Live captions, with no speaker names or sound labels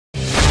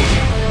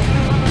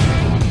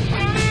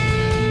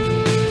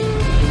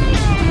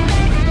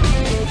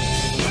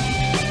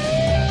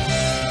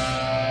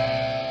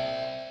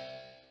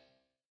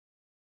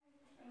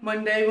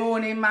Monday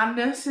morning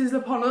madness is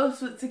upon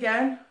us once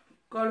again.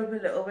 Got up a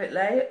little bit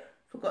late,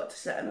 forgot to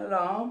set an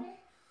alarm.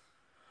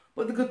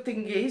 But the good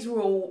thing is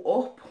we're all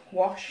up,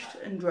 washed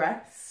and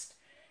dressed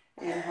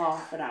in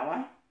half an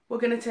hour. We're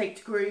going to take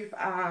to group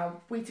our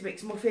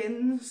Weetabix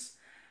muffins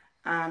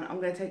and I'm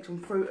going to take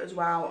some fruit as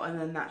well, and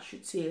then that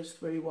should see us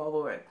through while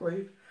we're at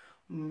group.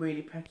 I'm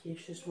really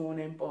peckish this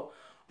morning, but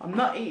I'm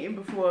not eating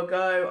before I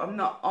go. I'm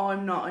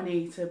not an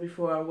eater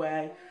before I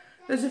weigh.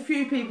 There's a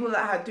few people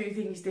that do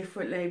things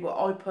differently,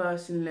 but I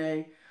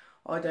personally,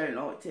 I don't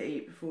like to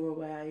eat before I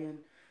weigh, and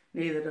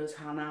neither does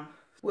Hannah.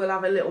 We'll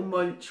have a little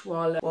munch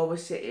while we're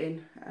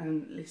sitting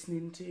and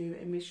listening to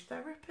image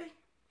therapy.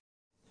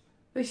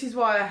 This is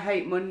why I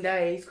hate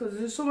Mondays, because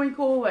there's something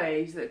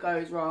always that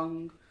goes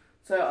wrong.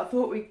 So I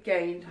thought we'd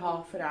gained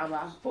half an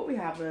hour, but we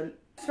haven't.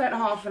 Spent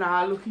half an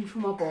hour looking for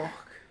my book.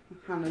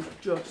 Hannah's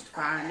just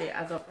found it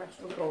as I press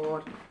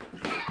record.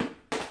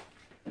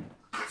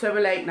 So we're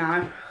late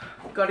now.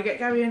 Gotta get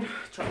going.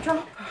 Chop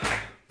chop.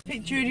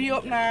 Pick Judy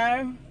up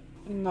now.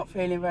 I'm not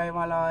feeling very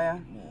well, are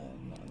you? No,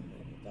 not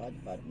really. I had a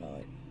bad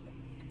night.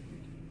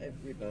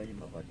 Every bone in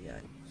my body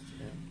aches.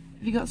 Yeah.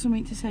 Have you got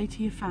something to say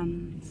to your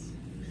fans?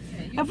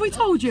 Yeah, have we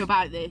told you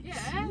about this?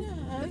 Yeah, no.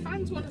 The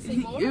fans want to see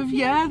more of you.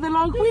 Yeah, they're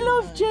like, we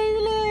love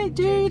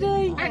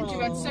Judy. And you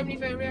had so many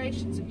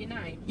variations of your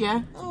name.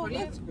 Yeah. Oh,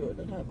 brilliant. That's good.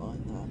 I don't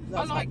mind that.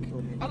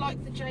 I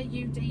like the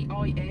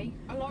Judie.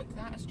 I like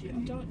that as Judy. I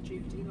don't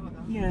Judy like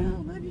that. Yeah.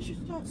 Oh, maybe you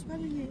should start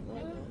spelling it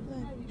like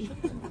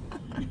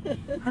that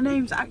then. Her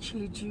name's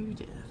actually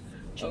Judith.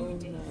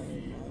 Judith. Oh, no.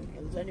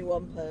 There's only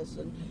one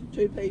person,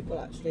 2 people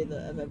actually,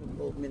 that have ever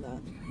called me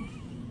that.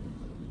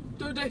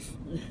 Judith.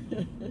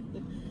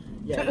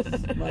 Yes,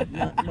 both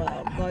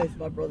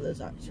my brothers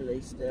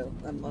actually still,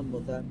 and my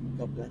mother,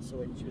 God bless her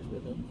when she was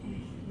with them.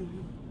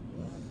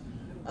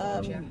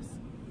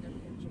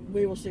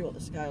 We will see what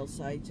the scales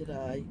say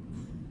today.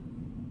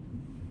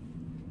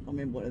 I'm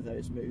in one of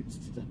those moods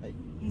today.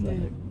 So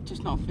Yeah,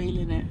 just not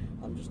feeling it.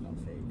 I'm just not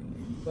feeling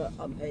it. But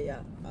I'm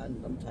here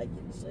and I'm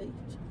taking the seat.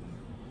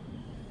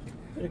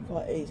 Could have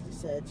quite easily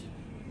said,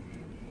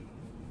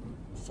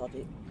 sod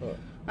it, but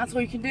That's all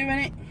you can do,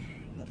 innit?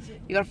 that's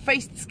it. You gotta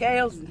face the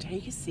scales and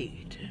take a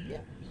seat.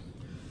 Yeah.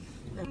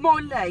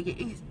 My leg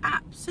is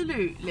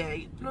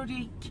absolutely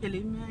bloody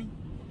killing me.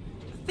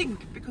 I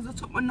think because I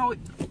took my night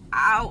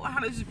out,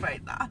 Hannah's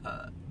afraid that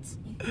hurts.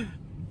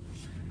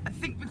 I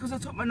think because I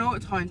took my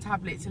nighttime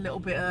tablets a little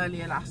bit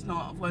earlier last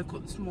night, I woke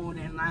up this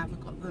morning and I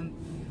haven't got them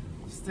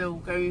still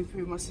going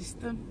through my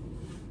system.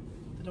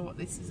 Don't know what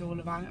this is all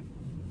about.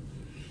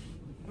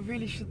 I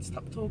really should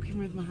stop talking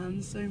with my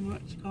hands so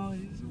much,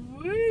 guys.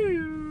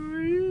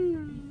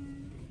 Woo!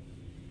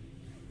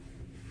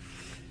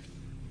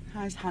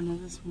 How's Hannah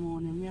this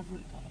morning? We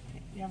haven't got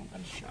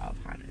a shot of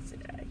Hannah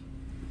today.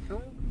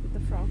 Oh, with the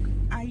frog.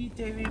 How you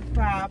doing,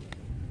 Bab?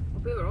 I'll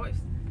be alright.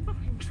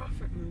 Fucking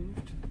traffic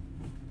moved.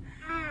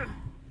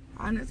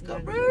 Hannah's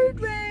got road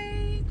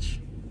rage.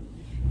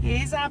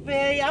 Here's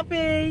Abby.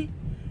 Abby,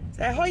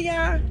 say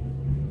hiya.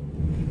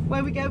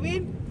 Where we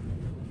going?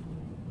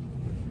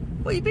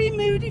 What are you being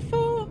moody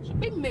for? She's a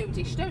bit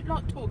moody. She don't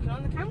like talking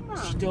on the camera.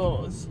 She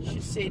does. She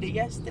seen it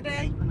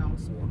yesterday. I know, I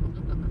saw her.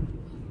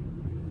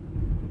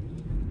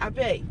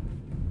 Abby,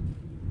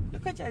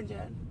 look at Jen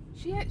Jen.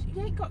 She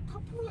ain't got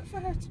copyright for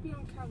her to be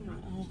on camera.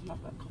 Oh, I've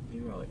not got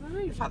copyright. No.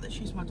 The fact that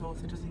she's my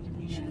daughter doesn't give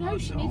me She any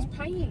knows she right needs at all.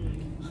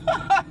 paying.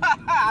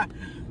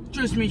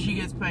 Trust me, she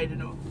gets paid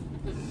enough.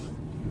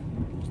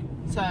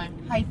 So,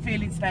 how you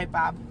feeling today,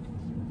 Bab?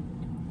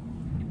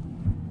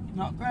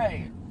 Not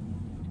great.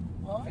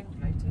 What? Been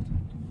bloated.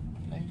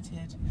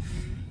 Bloated.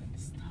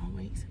 Star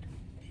Week's a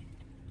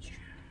bitch.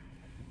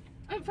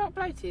 I haven't felt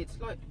bloated.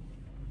 Like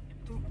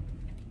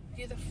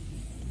the other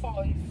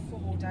 4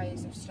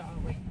 days of Star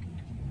Week.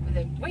 And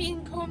then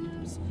weigh-in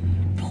comes.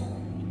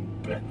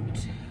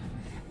 Bloat.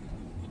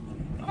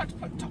 I had to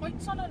put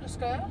tights on and a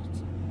skirt.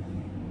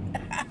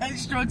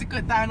 She's trying to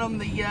cut down on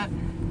the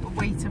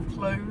weight of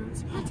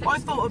clothes. I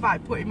thought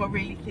about putting my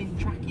really thin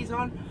trackies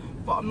on,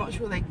 but I'm not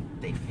sure they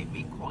fit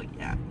me quite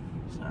yet.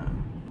 So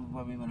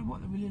when we want to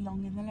put them really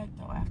long in the leg,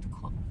 though, I have to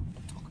tuck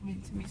them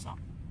into my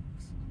socks.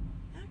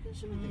 How can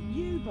something that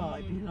you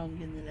buy be long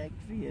in the leg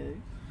for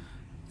you?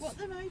 What,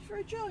 they're made for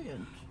a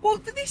giant? Well,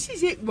 this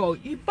is it, right?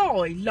 You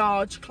buy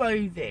large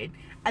clothing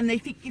and they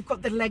think you've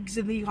got the legs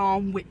and the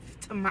arm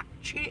width to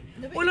match it.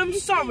 No, but Well, if I'm you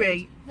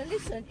sorry. did- Now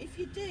listen, if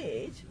you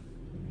did,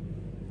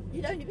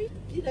 you'd only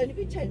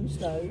be 10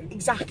 stone.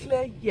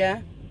 Exactly,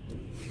 yeah.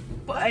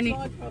 But That's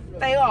my problem.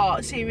 they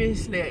are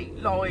seriously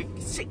like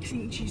 6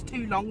 inches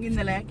too long in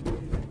the leg,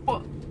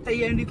 but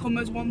they only come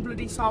as one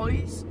bloody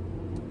size.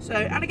 So,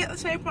 and I get the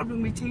same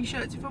problem with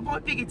t-shirts. If I buy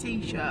bigger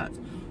t-shirts,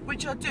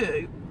 which I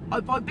do, I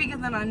buy bigger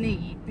than I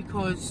need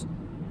because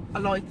I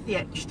like the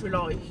extra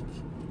like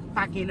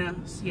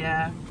bagginess,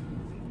 yeah.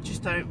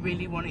 Just don't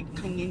really want it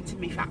clinging to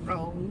me fat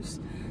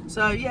rolls.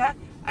 So yeah,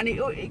 and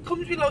it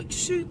comes with like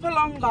super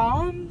long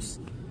arms,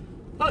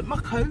 like my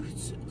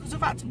coat, because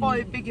I've had to buy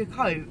a bigger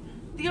coat.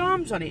 The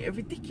arms on it are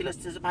ridiculous.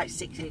 There's about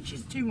 6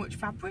 inches too much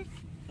fabric.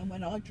 And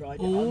when I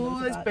tried it, Oh,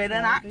 there's been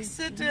an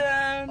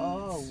accident.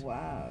 Oh,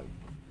 wow.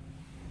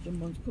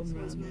 Someone's come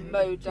round there.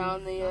 Mowed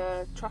down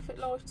the traffic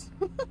light.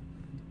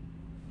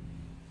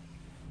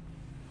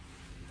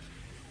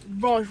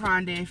 Right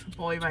round here for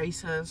boy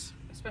racers.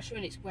 Especially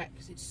when it's wet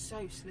because it's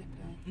so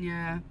slippery.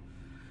 Yeah.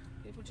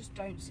 People just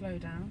don't slow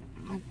down.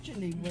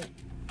 Actually,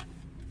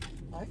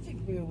 I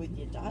think we were with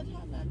your dad,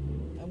 Hannah,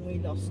 and we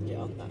lost it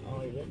on that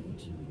island,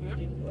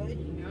 didn't we?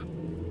 Yeah.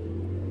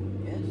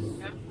 Yes.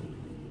 Yeah.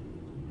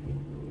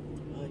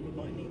 You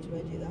might need to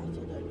edit that. I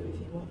don't know if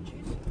he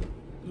watches.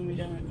 No, we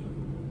don't.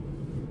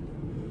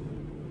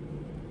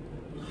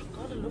 Oh,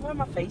 God, I love how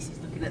my face is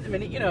looking at the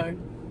minute, you know.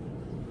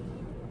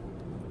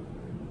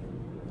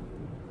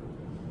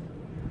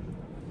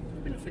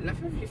 There'll be nothing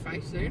left of your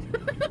face soon.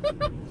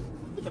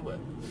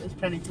 There's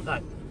plenty to go.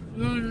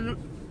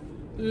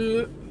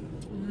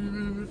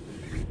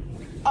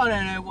 I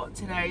don't know what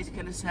today's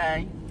gonna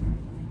say.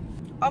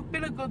 I've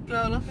been a good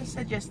girl, like I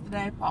said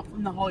yesterday, apart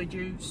from the high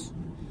juice,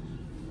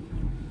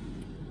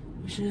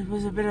 which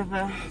was a bit of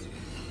a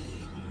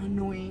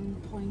annoying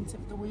point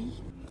of the week.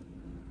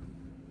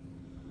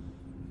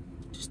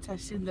 Just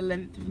testing the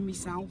length of my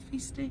selfie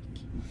stick.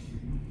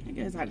 It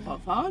goes out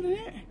quite far, doesn't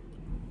it?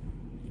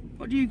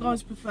 What do you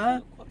guys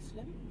prefer? Quite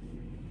slim.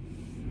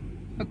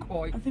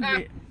 Quite. I think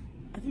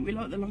we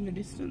like the longer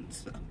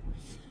distance. I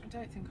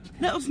don't think I can.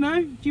 Let us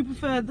know. Do you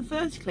prefer the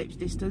first clip's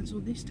distance or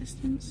this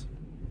distance?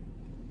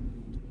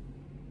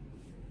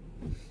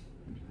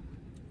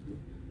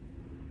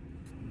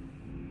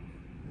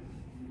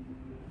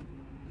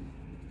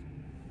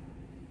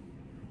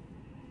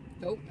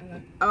 Oh,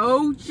 hello.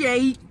 Oh,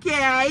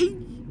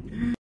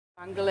 JK!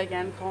 Angle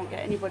again, can't get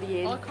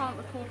anybody in. I can't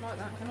record like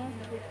that, can I?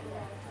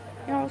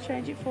 Yeah, I'll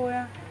change it for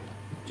you.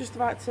 Just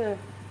about to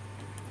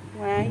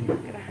weigh. I'm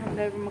going to hand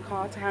over my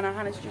car to Hannah.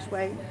 Hannah's just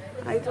weighed.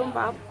 How you doing,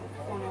 Bab?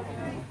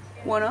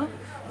 One up.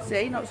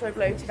 See, not so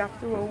bloated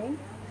after all.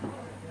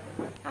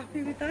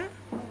 Happy with that?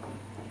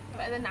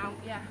 Better than now,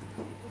 yeah.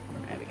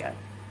 There we go.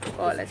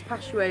 Alright, let's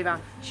pass you over.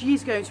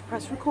 She's going to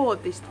press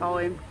record this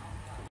time.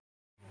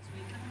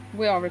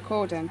 We are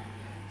recording.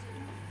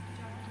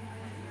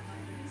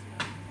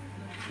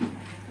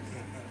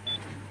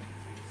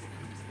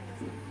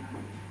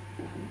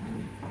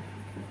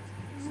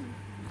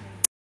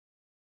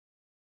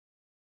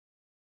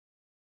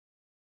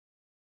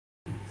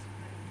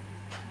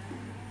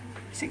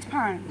 £6.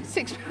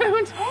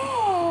 £6.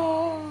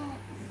 Oh!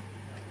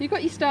 You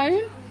got your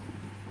stone?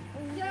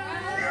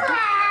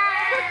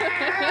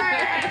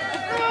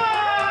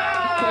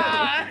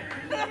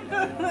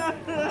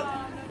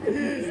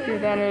 Let's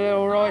give that a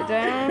little write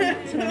down.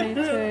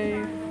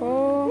 22,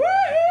 4,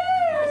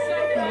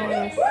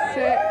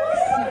 6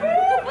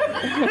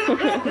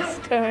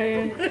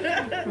 stone,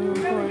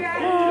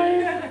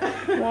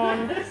 1.5,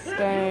 1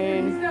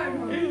 stone.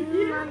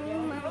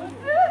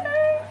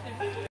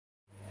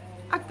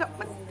 I got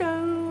my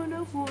stone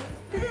of wood.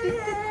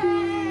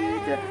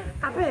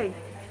 Abby,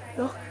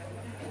 look.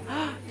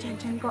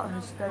 Jen got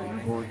her stone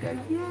of wood. Go,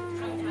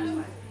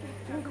 yay.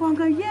 Come on,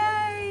 go,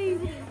 yay.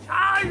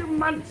 Ah, you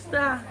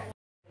monster.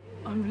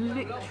 I'm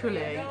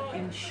literally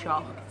in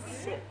shock.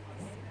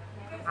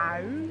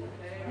 £6.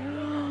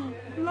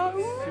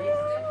 Loads.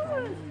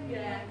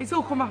 It's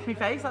all come off my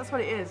face, that's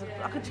what it is.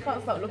 I just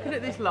can't stop looking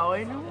at this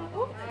line.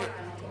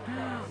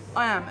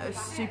 I am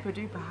super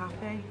duper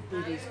happy.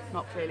 It is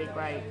not feeling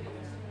great.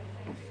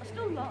 I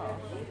still laugh,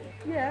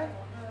 Yeah.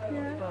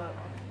 but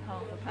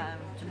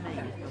 £0.5 to me is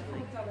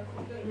nothing.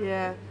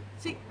 Yeah.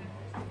 See,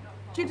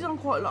 Judy's on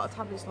quite a lot of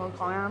tablets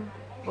like I am,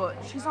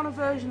 but she's on a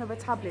version of a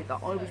tablet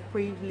that I was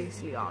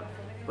previously on,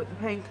 but the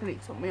pain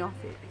clinic took me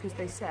off it because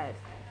they said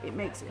it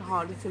makes it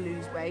harder to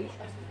lose weight.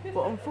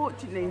 But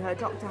unfortunately, her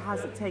doctor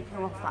hasn't taken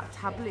her off that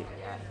tablet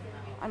yet.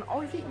 And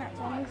I think that's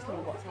honestly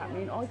what's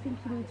happening. I think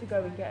you need to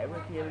go and get a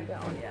review and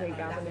get on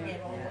pregabalin.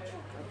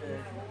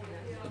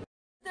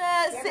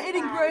 Sitting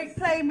in group,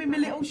 playing with my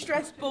little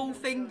stress ball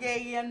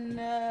thingy, and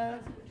yeah.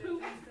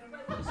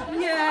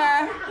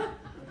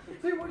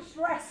 Too much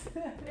stress.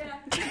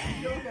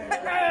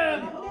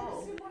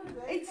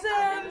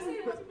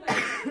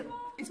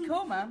 It's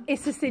cool, man.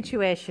 It's a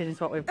situation, is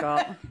what we've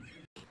got.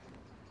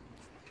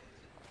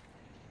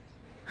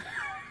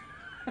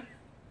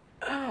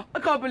 I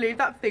can't believe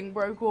that thing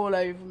broke all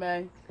over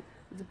me.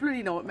 It's a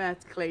bloody nightmare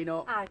to clean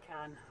up. I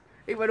can.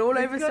 It went all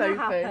over Sophie.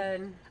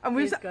 Happen. And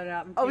we was, it's gonna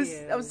happen I was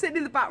sitting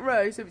in the back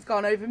row, so it's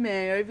gone over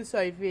me, over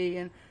Sophie,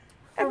 and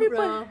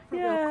everybody. Front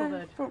row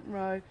covered. Front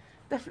row.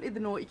 Definitely the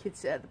naughty kids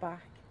sit at the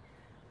back.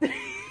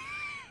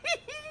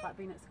 Like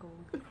being at school.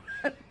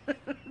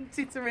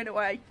 Tittering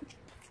away.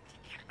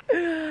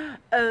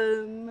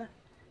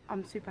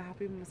 I'm super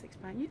happy with my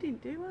 £6. You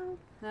didn't do well.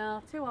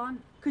 No, 2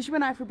 on. Because you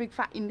went out for a big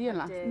fat Indian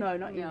last Did. no,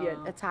 not No.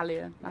 Indian,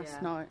 Italian last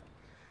Yeah. night.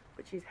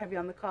 But she's heavy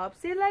on the carbs.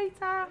 See you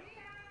later.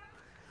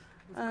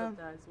 It was good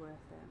though, it's worth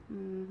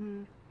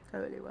it.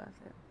 Totally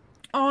worth it.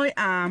 I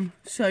am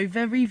so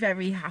very,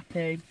 very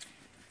happy.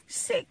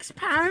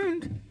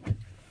 £6.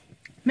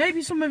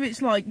 Maybe some of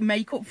it's like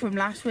makeup from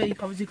last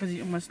week, obviously because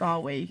it's my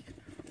start week.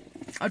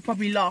 I'd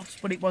probably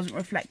lost, but it wasn't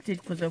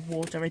reflected because of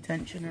water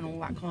retention and all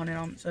that kind of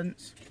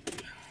nonsense.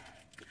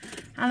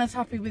 Hannah's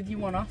happy with you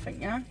one off,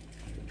 ain't ya?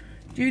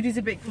 Judy's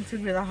a bit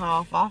gutted with a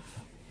half off.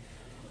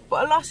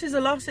 But a loss is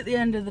a loss at the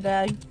end of the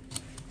day.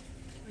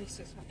 At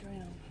least it's not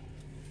going on.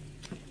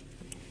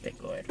 Bit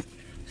good.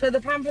 So the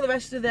plan for the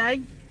rest of the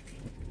day,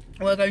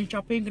 we're going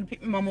shopping. I'm going to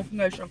pick my mum up and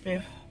go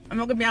shopping. I'm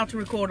not going to be able to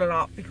record a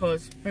lot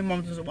because my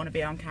mum doesn't want to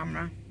be on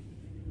camera.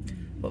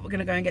 But we're going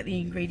to go and get the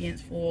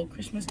ingredients for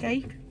Christmas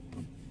cake.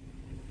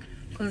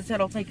 Because I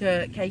said I'll take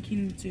a cake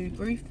into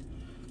group.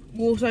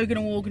 We're also going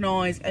to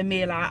organise a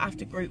meal out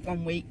after group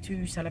 1 week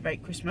to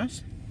celebrate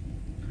Christmas.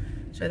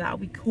 So that'll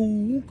be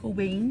cool, cool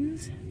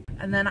beans.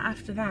 And then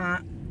after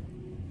that,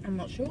 I'm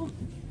not sure.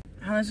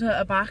 Hannah's hurt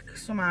her back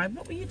somehow.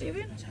 What were you doing?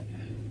 I don't know.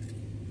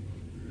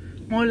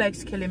 My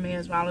leg's killing me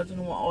as well. I don't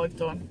know what I've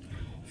done.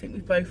 I think we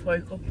both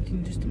woke up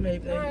and just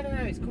maybe. No,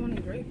 it's gone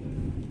in group.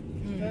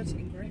 It's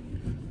in group.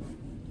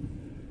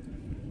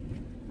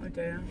 Oh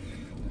dear.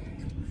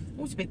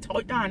 Oh, it's a bit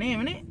tight down here,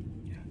 isn't it?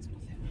 Yeah, it's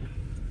nothing.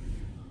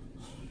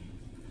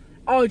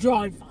 I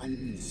drive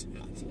vans.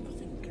 That's nothing.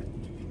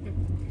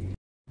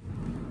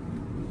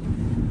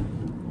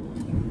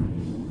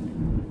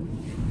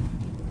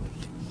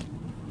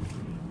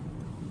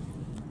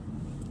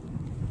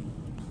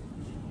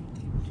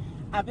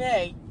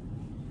 Abby,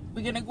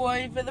 we're gonna go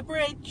over the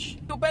bridge.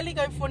 Your belly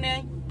go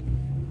funny.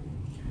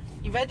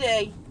 You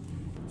ready?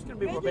 It's gonna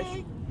be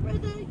rubbish.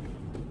 Ready?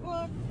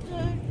 1,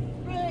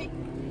 2, 3.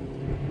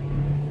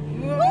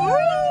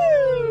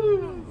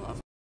 Woo!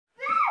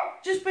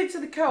 Just been to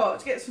the co-op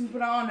to get some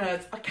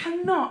bananas. I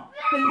cannot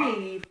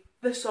believe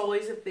the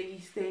size of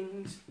these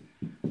things.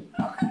 Look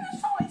at the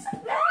size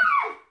of them!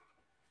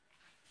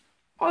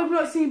 I've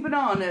not seen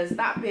bananas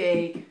that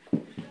big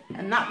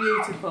and that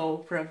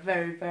beautiful for a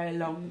very, very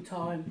long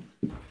time.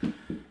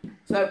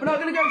 So we're not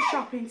going to go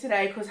shopping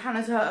today because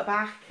Hannah's hurt her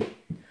back.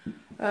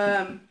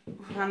 And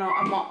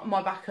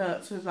my back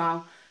hurts as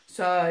well.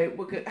 So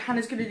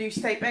Hannah's going to do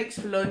steak bakes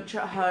for lunch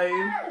at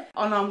home.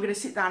 And I'm going to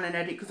sit down and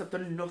edit because I've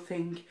done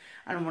nothing.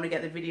 And I want to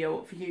get the video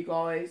up for you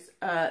guys.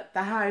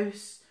 The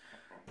house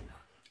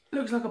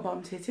looks like a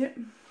bomb's hit it.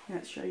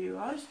 Let's show you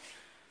guys.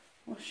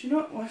 Washing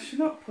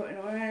up, putting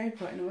away,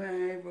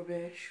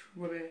 rubbish.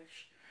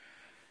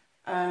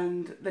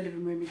 And the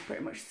living room is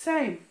pretty much the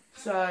same.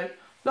 So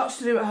lots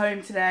to do at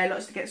home today,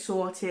 lots to get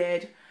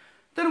sorted.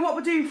 Don't know what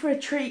we're doing for a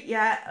treat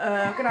yet.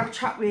 I'm going to have a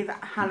chat with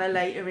Hannah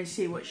later and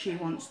see what she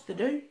wants to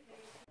do.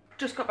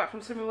 Just got back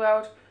from Swimming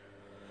World.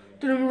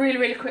 Done a really,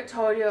 really quick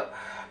tidy up.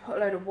 Put a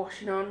load of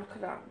washing on. Look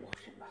at that,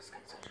 washing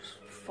baskets are just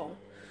full.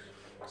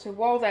 So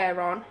while they're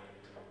on,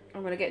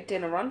 I'm going to get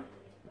dinner on.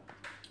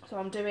 So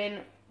I'm doing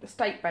the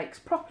steak bakes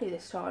properly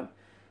this time.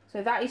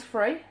 So that is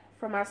free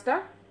from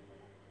Asda.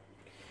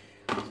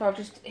 So I've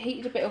just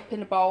heated a bit up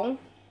in a bowl.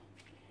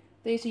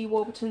 These are your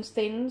Warburton's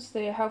Thins.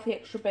 They're Healthy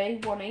Extra B,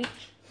 1 each.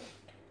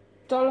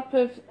 Dollop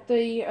of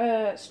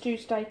the stewed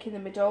steak in the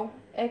middle.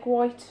 Egg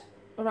white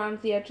around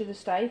the edge of the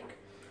steak.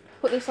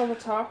 Put this on the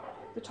top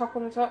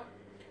on the top.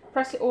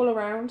 Press it all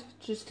around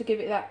just to give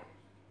it that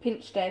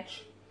pinched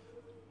edge.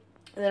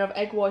 And then I've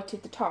egg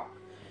whited the top.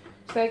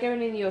 So they're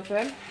going in the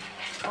oven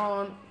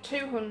on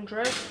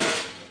 200.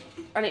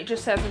 And it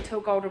just says until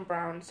golden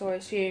brown. So I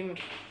assume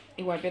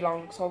it won't be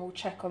long, so I will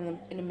check on them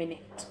in a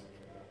minute.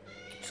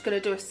 Just going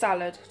to do a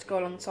salad to go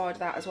alongside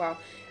that as well.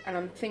 And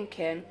I'm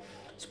thinking,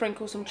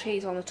 sprinkle some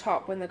cheese on the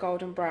top when they're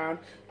golden brown,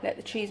 let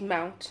the cheese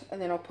melt, and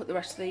then I'll put the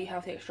rest of the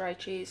Healthy Extra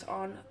cheese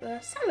on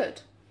the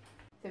salad.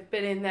 They've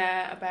been in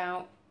there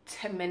about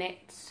 10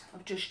 minutes.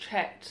 I've just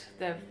checked,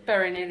 they're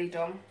very nearly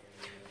done.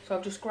 So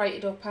I've just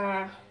grated up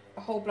a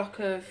whole block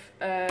of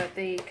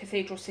the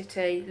Cathedral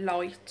City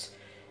Light.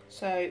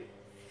 So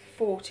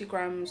 40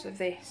 grams of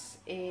this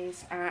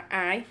is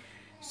A.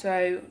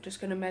 So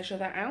just going to measure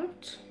that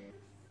out.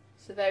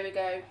 So there we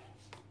go.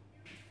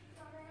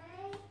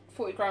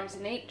 40 grams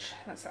in each,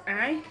 that's the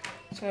A.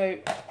 So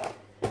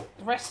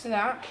the rest of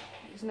that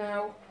is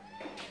now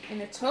in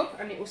the tub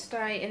and it will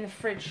stay in the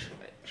fridge.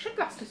 It should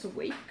last us a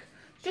week.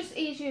 It's just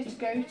easier to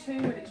go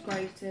to when it's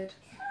grated.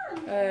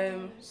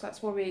 So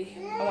that's why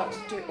I like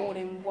to do it all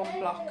in one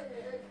block.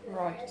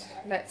 Right,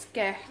 let's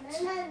get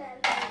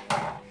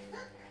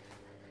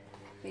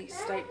these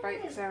steak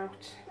bakes out.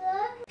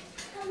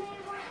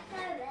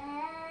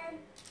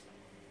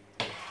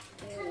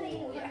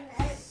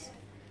 Yes.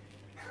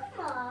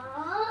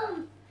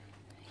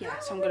 Yeah,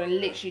 so I'm going to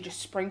literally just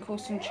sprinkle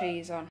some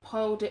cheese on.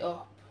 Piled it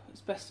up as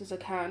best as I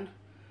can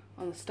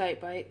on the steak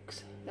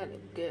bakes. They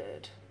look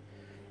good.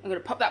 I'm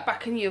going to pop that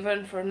back in the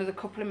oven for another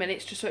couple of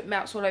minutes just so it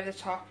melts all over the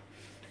top.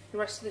 The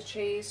rest of the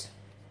cheese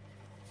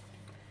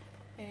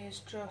is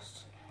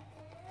just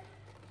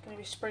going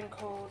to be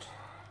sprinkled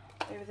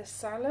over the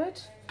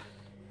salad.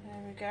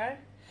 There we go.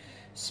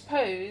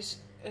 Suppose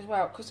as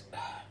well, because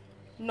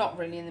not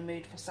really in the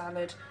mood for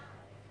salad,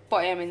 but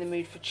I am in the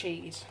mood for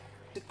cheese.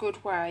 It's a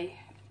good way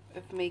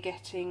of me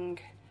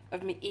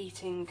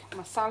eating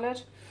my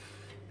salad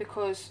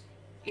because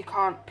you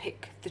can't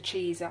pick the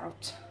cheese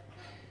out.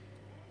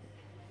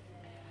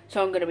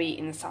 So I'm going to be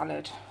eating the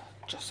salad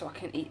just so I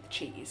can eat the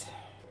cheese.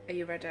 Are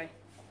you ready?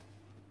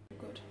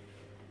 Good.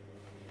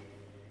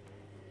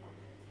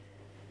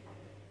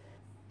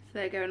 So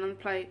they're going on the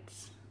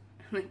plates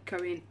and then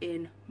going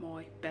in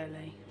my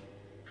belly.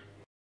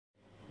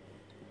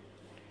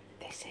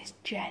 This is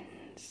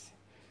Jen's.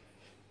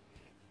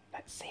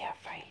 Let's see her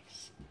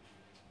face.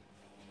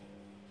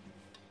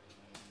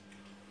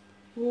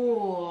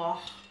 Oh,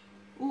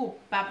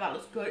 Bab, that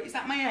looks good. Is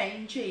that my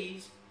aim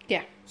cheese?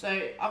 Yeah. So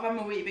I've had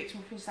my Weetabix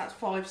muffins, that's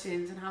 5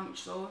 sins, and how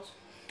much sauce?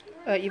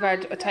 You've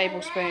had a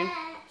tablespoon.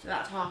 So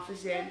that's half a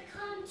sin.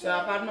 So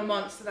I've had my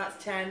monster,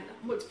 that's 10.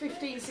 What's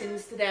 15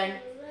 sins today?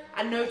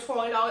 And no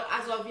Twilight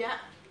as of yet.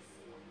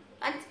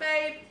 Thanks,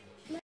 babe.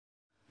 So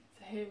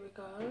here we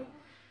go.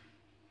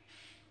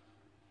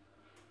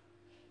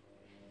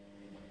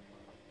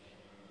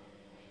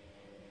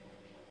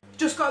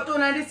 Just got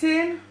done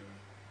editing.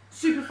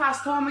 Super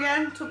fast time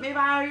again. Took me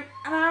about an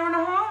hour and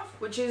a half,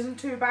 which isn't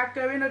too bad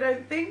going, I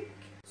don't think.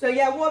 So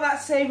yeah, while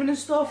that's saving and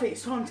stuff,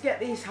 it's time to get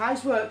these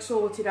housework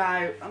sorted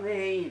out. I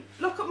mean,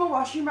 look at my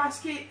washing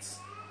baskets.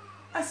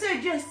 I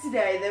said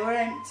yesterday they were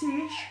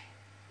empty-ish,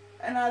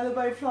 and now they're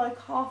both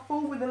like half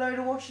full with a load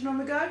of washing on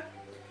the go.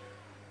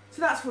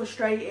 So that's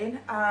frustrating,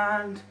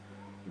 and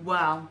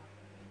well,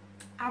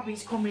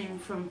 Abby's coming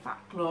from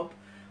Fat Club.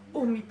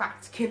 All my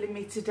back's killing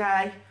me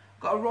today.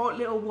 Got a right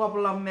little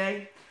wobble on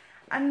me.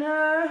 And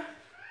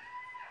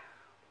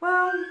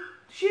well,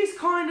 she's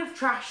kind of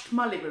trashed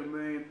my living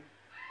room.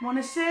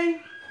 Wanna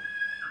see?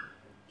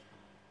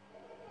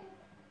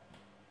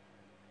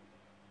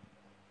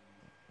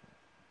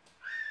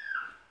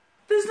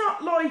 There's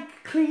not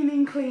like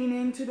cleaning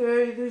to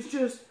do. There's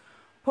just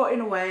putting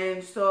away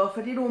and stuff.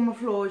 I did all my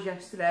floors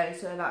yesterday,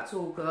 so that's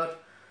all good.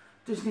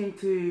 Just need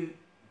to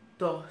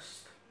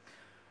dust.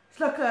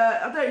 It's like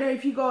I don't know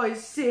if you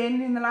guys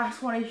seen in the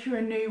last one, if you're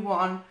a new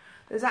one,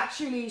 there's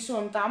actually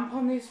some damp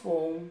on this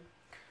wall.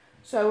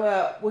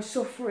 So we're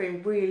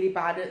suffering really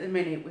bad at the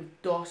minute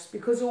with dust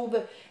because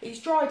it's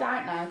dried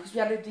out now because we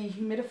had a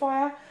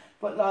dehumidifier,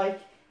 but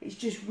like it's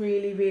just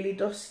really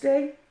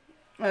dusty.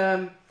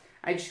 It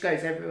just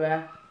goes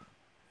everywhere.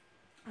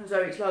 And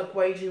so it's like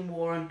waging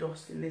war on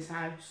dust in this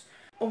house.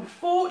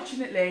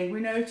 Unfortunately,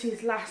 we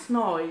noticed last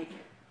night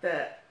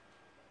that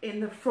in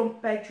the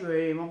front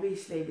bedroom,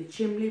 obviously the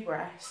chimney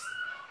breast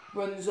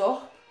runs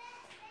up.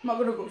 I'm not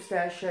going to go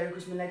upstairs show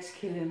because my leg's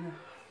killing her.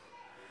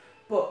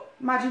 But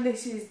imagine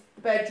this is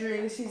the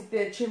bedroom, this is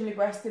the chimney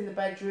breast in the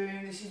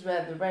bedroom, this is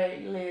where the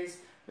rail is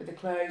with the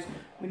clothes.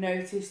 We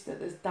noticed that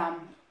there's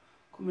damp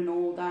coming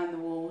all down the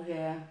wall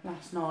here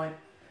last night.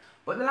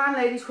 But the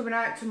landlady's coming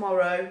out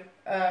tomorrow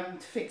to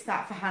fix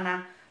that for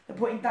Hannah. They're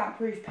putting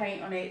damp-proof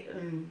paint on it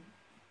and,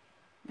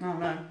 I don't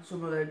know,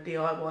 some other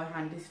DIY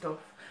handy stuff.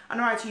 I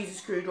know how to use a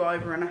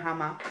screwdriver and a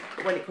hammer,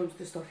 but when it comes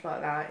to stuff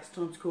like that, it's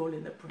time to call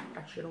in the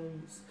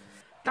professionals.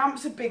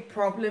 Damp's a big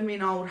problem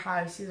in old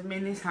houses. I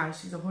mean, this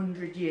house is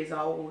 100 years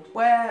old.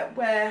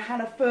 Where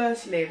Hannah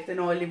first lived, and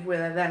I lived with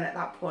her then at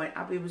that point,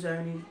 Abby was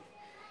only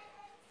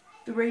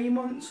 3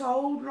 months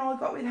old when I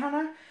got with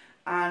Hannah.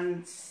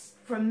 And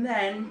from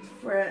then,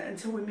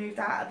 until we moved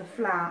out of the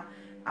flat,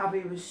 Abby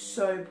was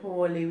so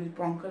poorly with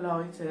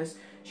bronchiolitis.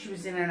 She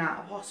was in and out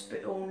of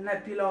hospital,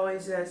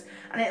 nebulizers,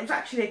 and it was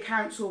actually a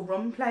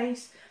council-run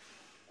place.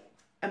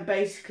 And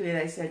basically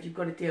they said, you've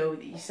got to deal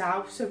with it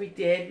yourself. So we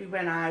did. We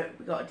went out,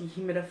 we got a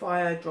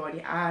dehumidifier, dried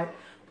it out,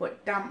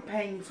 put damp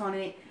paint on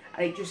it,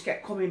 and it just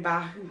kept coming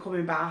back.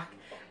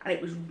 And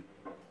it was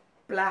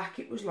black,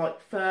 it was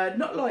like fur,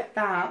 not like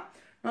that,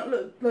 not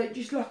like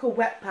just like a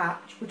wet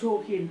patch. We're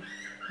talking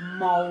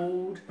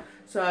mould.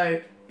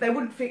 So they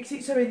wouldn't fix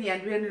it, so in the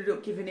end we ended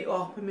up giving it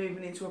up and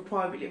moving into a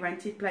privately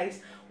rented place,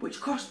 which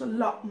cost a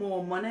lot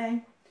more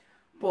money.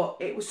 But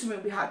it was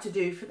something we had to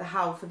do for the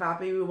health of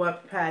Abby. We weren't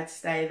prepared to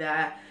stay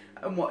there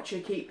and watch her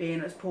keep being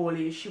as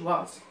poorly as she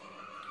was.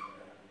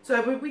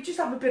 So we just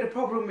have a bit of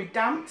problem with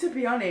damp, to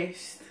be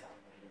honest.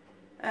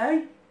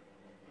 Eh?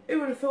 Who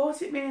would have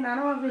thought it? Me and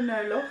Anna having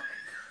no luck.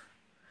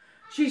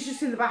 She's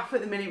just in the bath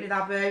at the minute with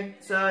Abby,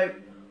 so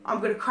I'm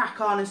going to crack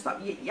on and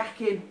stop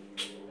yakking.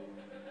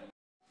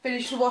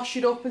 Finished the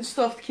washing up and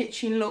stuff. The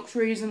kitchen looks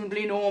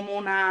reasonably normal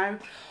now.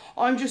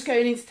 I'm just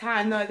going into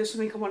town though. There's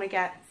something I want to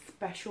get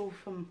special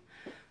from,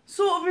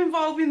 sort of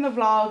involving the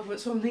vlog, but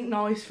something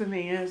nice for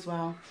me as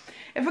well.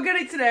 If I get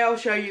it today, I'll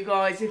show you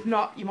guys. If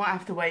not, you might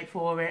have to wait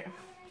for it.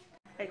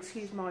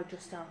 Excuse my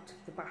just out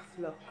of the bath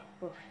look,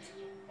 but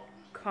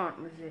can't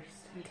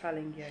resist, I'm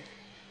telling you.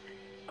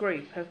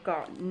 Group have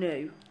got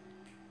new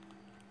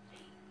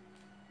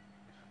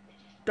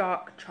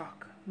dark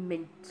choc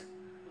mint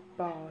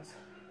bars.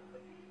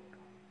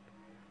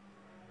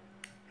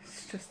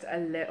 It's just a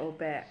little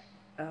bit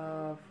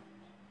of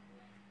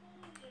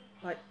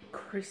like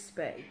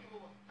crispy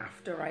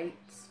after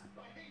eights,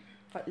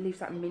 like leaves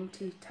that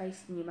minty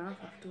taste in your mouth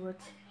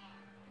afterwards.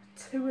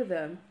 2 of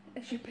them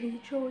as your pea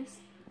choice.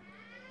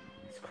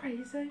 It's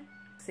crazy.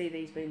 See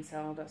these being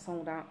sold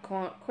out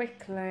quite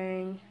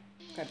quickly.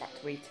 Go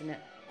back to eating it.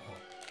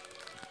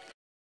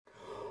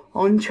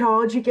 On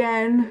charge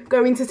again.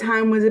 Going to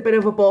town was a bit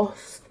of a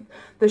bust.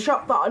 The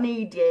shop that I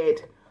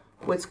needed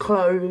was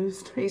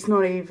closed. It's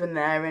not even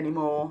there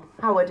anymore.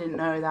 How I didn't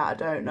know that, I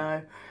don't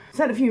know.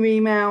 Sent a few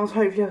emails.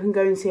 Hopefully I can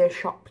go and see a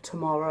shop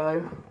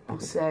tomorrow. We'll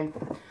see. I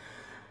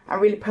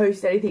haven't really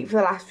posted anything for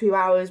the last few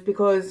hours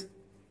because...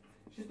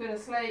 She's been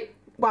asleep.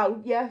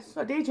 Well, yes,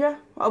 I did, yeah.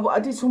 I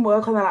did some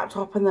work on the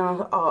laptop and then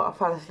I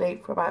fell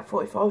asleep for about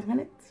 45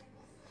 minutes.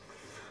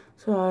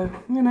 So,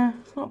 you know,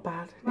 it's not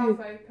bad. Mouth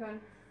open.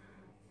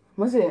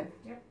 Was it?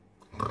 Yep.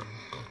 I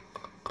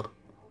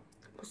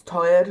was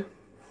tired.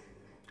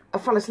 I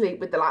fell asleep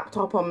with the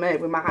laptop on me,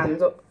 with my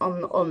hands up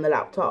on the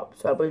laptop.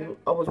 So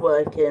I was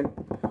working.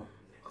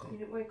 You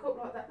didn't wake up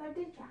like that though,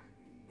 did you?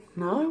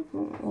 No.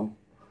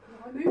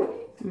 I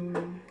moved it.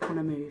 And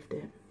I moved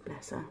it.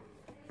 Bless her.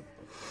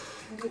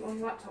 Was it on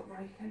the laptop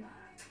breaking?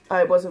 Oh,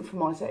 it wasn't for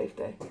my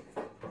safety.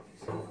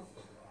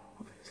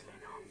 Obviously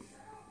not.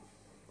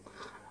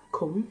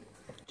 Cool.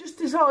 Just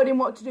deciding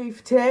what to do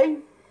for tea.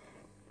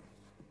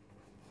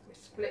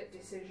 Split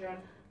decision.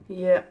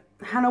 Yeah.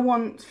 Hannah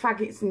wants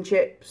faggots and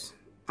chips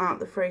out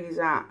the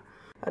freezer,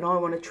 and I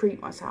want to treat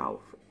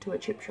myself to a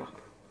chip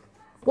shop.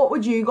 What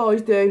would you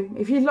guys do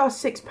if you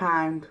lost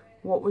 £6?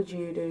 What would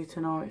you do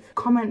tonight?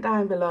 Comment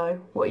down below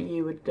what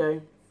you would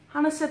do.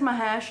 Hannah said my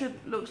hair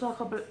looks like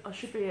I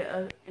should be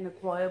in a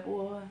choir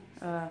boy.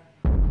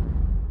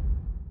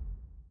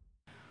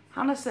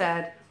 Hannah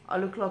said I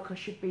look like I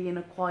should be in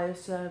a choir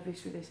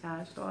service with this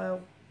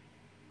hairstyle.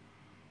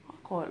 I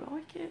quite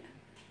like it.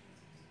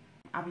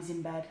 Abby's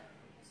in bed.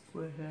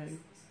 Woohoo.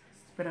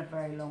 It's been a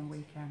very long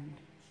weekend,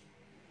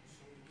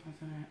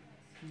 hasn't it?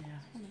 Yeah.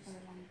 It's been a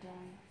very long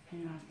day.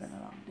 Yeah, it's been a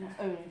long day.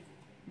 Only a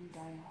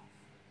day off.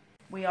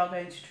 We are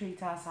going to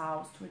treat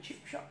ourselves to a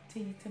chip shop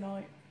tea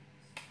tonight.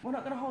 We're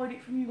not going to hide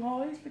it from you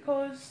guys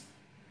because,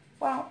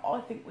 well,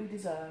 I think we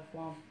deserve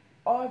one.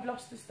 I've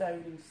lost a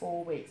stone in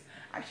 4 weeks.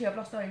 Actually, I've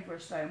lost over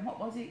a stone. What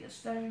was it? A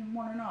stone, 1.5?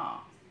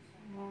 1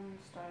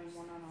 stone, 1.5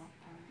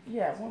 pounds.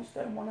 Yeah, 1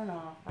 stone,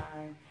 1.5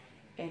 pounds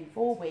in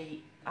 4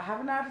 weeks. I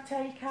haven't had a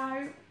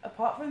takeout,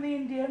 apart from the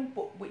Indian,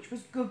 but which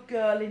was good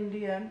girl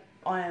Indian.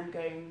 I am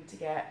going to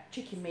get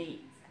chicken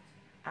meat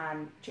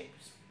and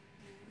chips.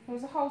 There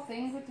was a whole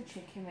thing with the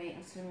chicken meat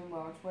and Slimming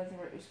World,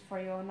 whether it was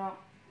free or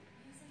not.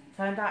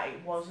 Turned out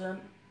it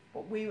wasn't,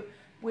 but we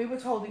were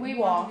told it was. We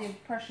were under the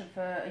impression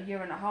for a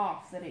year and a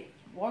half that it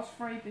was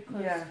free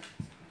because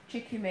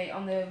chicken meat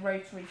on the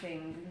rotary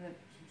thing,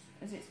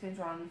 as it spins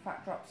around, the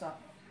fat drops off.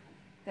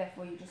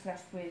 Therefore, you're just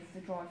left with the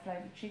dry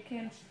flavoured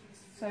chicken.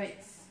 So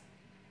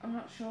I'm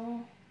not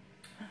sure.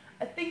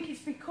 I think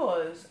it's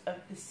because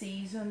of the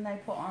season they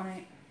put on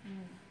it.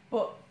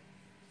 But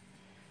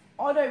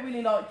I don't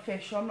really like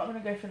fish, so I'm not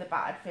going to go for the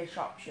battered fish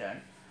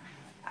option.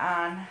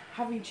 And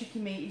having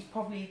chicken meat is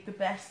probably the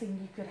best thing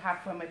you could have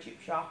from a chip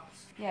shop.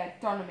 Yeah,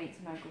 doner meat's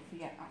no good for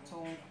you at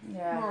all.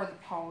 Yeah. More of the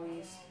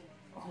pies.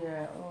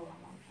 Yeah, oh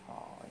my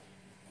god.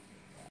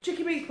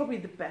 Chicken meat is probably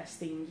the best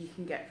thing you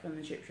can get from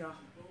the chip shop,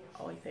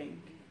 I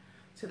think.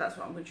 So that's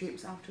what I'm going to treat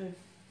myself to.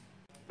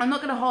 I'm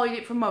not going to hide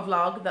it from my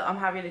vlog that I'm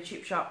having a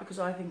chip shop because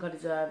I think I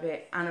deserve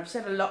it. And I've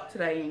said a lot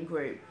today in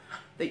group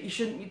that you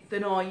shouldn't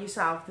deny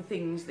yourself the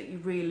things that you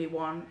really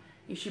want.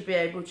 You should be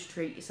able to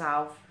treat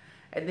yourself.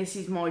 And this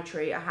is my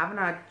treat. I haven't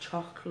had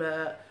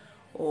chocolate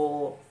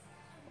or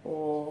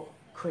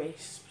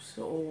crisps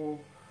or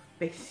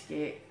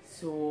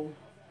biscuits or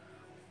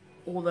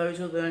all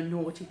those other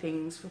naughty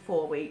things for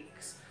 4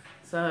 weeks.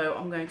 So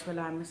I'm going to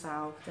allow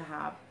myself to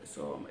have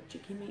some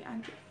chicken meat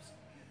and chips.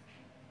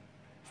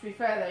 To be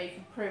fair though, you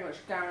can pretty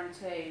much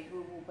guarantee we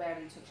will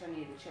barely touch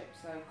any of the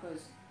chips though,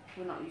 because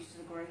we're not used to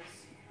the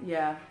grease.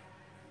 Yeah.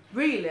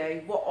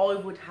 Really, what I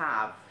would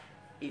have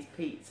is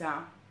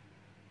pizza.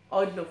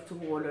 I'd love to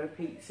order a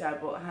pizza,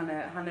 but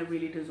Hannah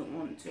really doesn't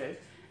want to.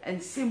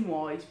 And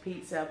sim-wise,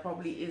 pizza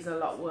probably is a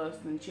lot worse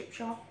than chip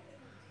shop.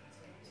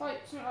 It's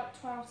like something like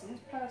 12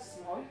 cents per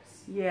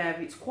slice. Yeah,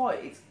 but it's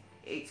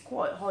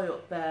quite high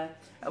up there.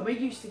 And we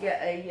used to get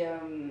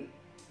a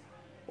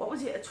what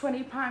was it, a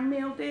 £20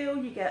 meal deal?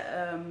 You get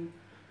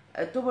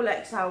a double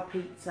XL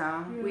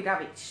pizza. Yeah. We'd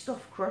have it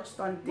stuffed crust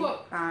on a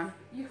deep pan.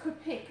 You could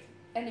pick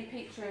any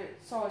pizza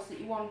size that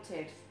you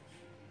wanted.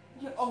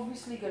 You're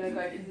obviously going to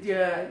go for the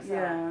yeah. It's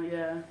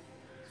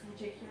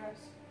ridiculous.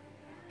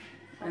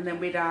 And then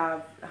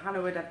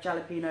Hannah would have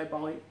jalapeno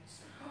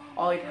bites.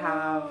 I'd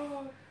have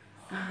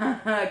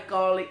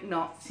garlic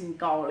knots in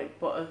garlic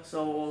butter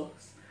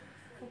sauce.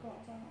 Forgot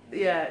about that.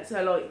 Yeah,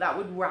 so like that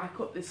would rack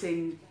up the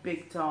sins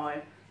big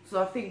time. So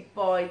I think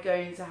by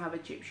going to have a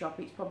chip shop,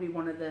 it's probably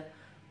one of the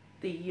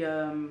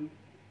Chinese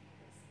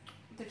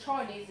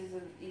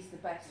is the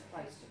best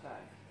place to go.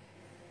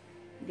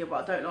 Yeah,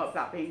 but I don't like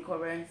black bean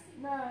curry.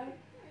 No,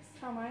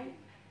 chow mein.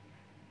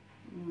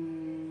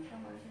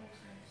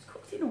 It's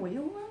cooked in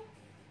oil though.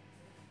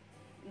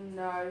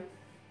 No,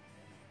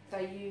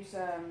 they use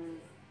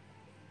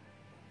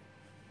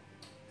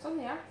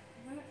something else.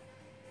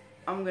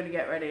 I'm gonna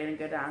get ready and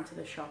go down to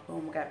the shop,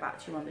 and we'll get back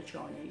to you on the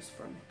Chinese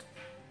front.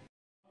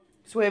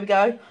 So here we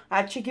go. I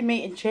had chicken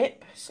meat and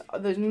chips.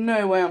 There's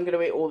no way I'm going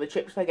to eat all the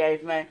chips they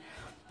gave me.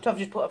 So I've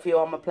just put a few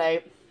on my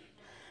plate.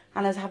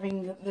 Anna's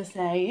having the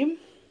same.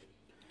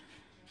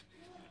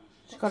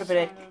 She's got a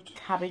bit of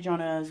cabbage on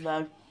hers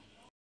though.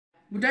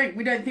 We don't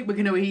think we're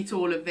going to eat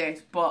all of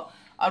this, but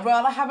I'd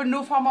rather have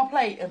enough on my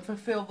plate and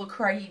fulfil the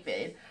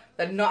craving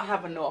than not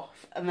have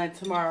enough. And then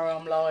tomorrow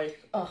I'm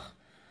like, ugh,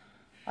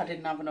 I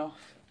didn't have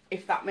enough.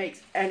 If that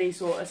makes any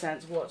sort of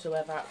sense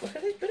whatsoever. Look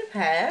at this bit of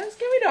hair. What's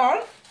going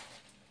on?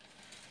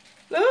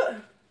 Look.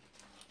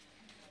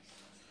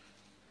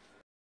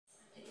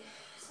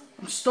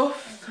 I'm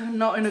stuffed,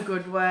 not in a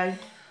good way.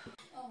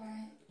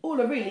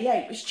 All I really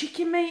ate was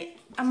chicken meat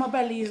and my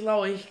belly is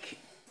like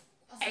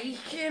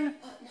aching.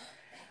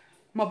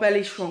 My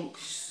belly shrunk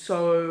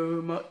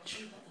so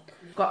much.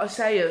 Gotta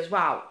say as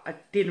well, I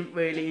didn't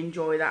really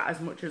enjoy that as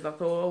much as I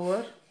thought I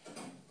would.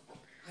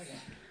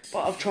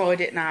 But I've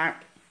tried it now.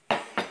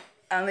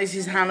 And this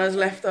is Hannah's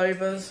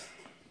leftovers.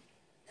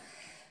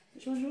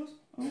 Which one's yours?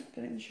 Oh,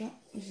 get it in the shot.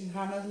 This is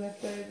Hannah's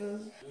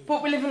leftovers.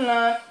 But we live and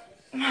learn.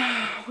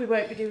 We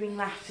won't be doing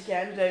that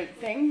again, I don't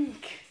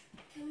think.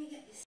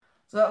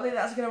 So I think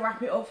that's going to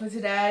wrap it up for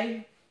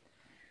today.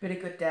 Been a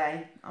good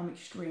day. I'm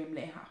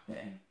extremely happy.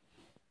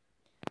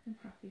 I'm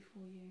happy for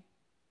you.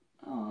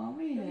 Oh,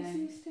 really? Have you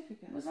seen the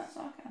certificate? Was that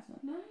sarcasm?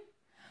 No.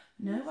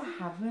 No, I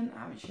haven't. I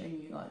haven't shown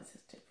you guys the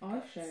certificate.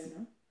 I've shown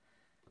them.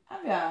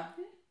 Have ya?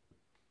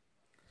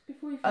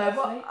 Before you fell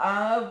asleep.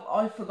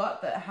 I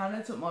forgot that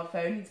Hannah took my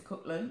phone in to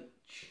cook lunch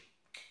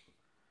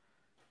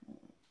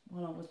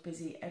while I was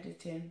busy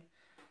editing.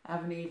 I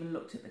haven't even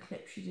looked at the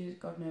clips she did.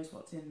 God knows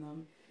what's in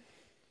them.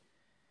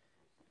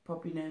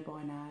 Probably know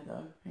by now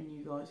though, and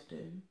you guys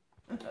do.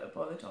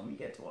 By the time you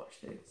get to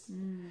watch this.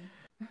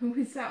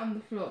 We sat on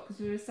the floor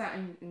because we were sat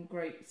in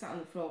group, sat on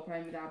the floor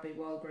playing with Abby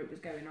while the group was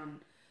going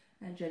on,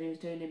 and Jenny was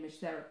doing image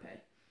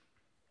therapy.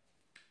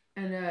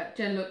 And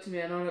Jen looked at me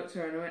and I looked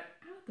at her and I went,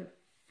 "How the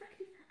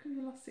fracky frack have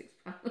you lost 6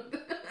 pounds?"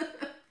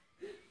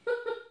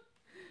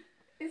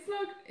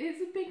 It's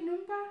a big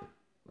number,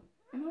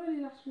 and I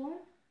only lost 1.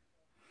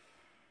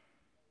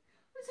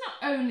 It's not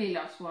only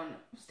lost 1,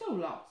 I'm still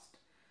lost.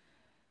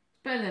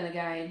 It's better than a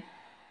game.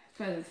 It's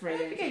better than 3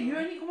 days. Again, you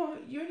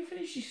only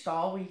finished your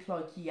Star Week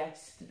like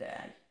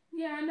yesterday.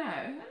 Yeah, I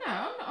know.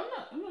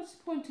 I'm not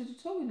disappointed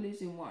at all with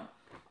losing 1.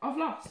 I've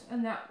lost,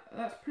 and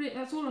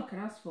that's all I can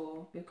ask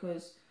for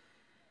because,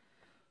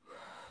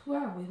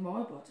 well, with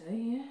my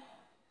body, yeah,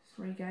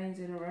 3 games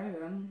in a row,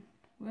 and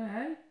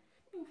well,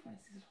 your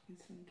face is looking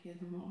slinkier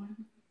than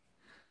mine.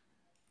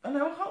 I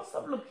know, I can't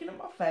stop looking at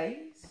my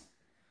face.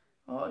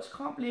 Oh, I just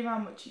can't believe how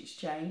much it's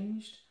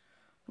changed.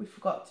 We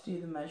forgot to do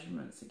the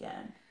measurements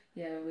again.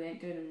 Yeah, we ain't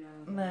doing them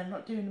now. No,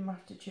 not doing them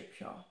after chip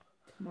shop.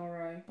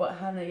 Tomorrow. But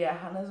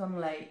Hannah's on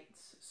late,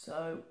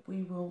 so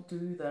we will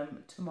do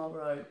them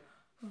tomorrow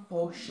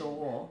for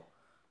sure.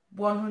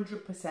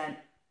 100%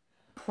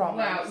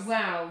 promise.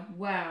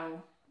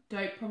 Wow.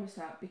 Don't promise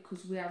that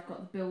because we have got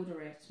the builder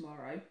here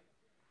tomorrow.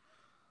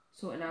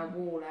 Sorting our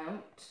wall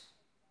out.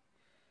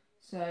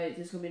 So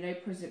there's going to be no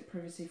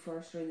privacy for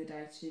us during the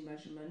day to do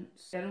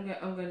measurements. Then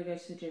I'm going to go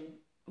to the gym.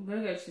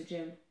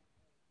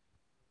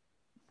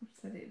 I've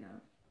said it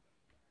now.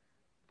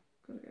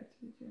 Got to go to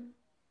the gym.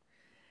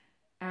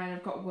 And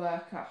I've got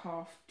work at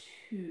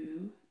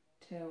 2:30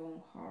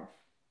 till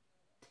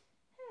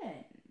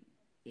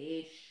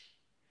 10:30ish.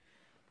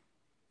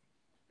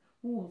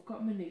 Oh, I've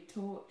got my new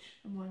torch.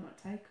 I might not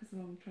take because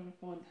I'm trying to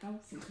find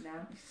houses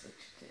now.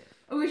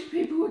 I wish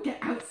people would get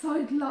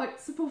outside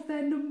lights above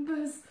their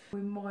numbers. We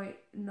might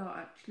not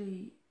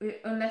actually,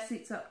 unless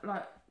it's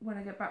like when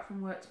I get back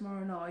from work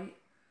tomorrow night,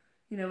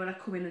 you know, when I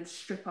come in and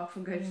strip off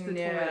and go to the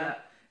toilet,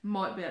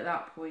 might be at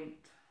that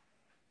point.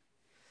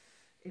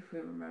 If we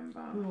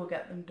remember. We will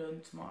get them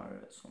done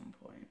tomorrow at some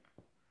point.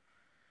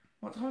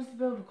 What time's the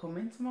builder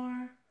coming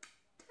tomorrow?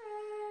 10.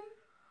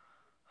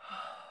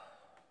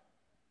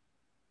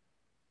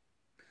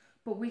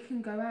 But we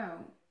can go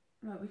out.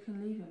 Like, we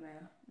can leave him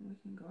here and we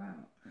can go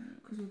out.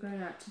 Because we're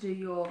going out to do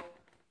your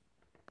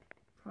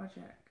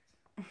project.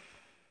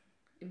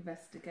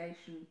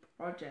 Investigation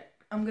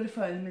project. I'm going to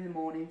phone them in the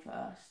morning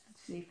first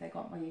to see if they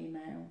got my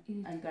email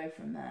and go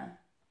from there.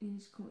 You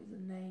need to come up with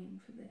a name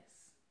for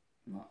this.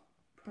 What?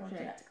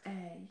 Project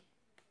A.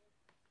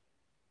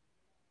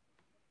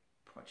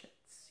 Project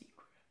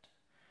Secret.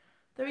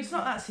 Though it's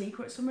not that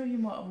secret. Some of you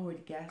might have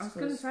already guessed. I was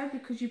going to say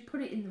because you put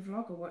it in the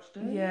vlog I watched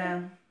earlier.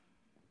 Yeah.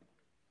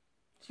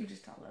 Should we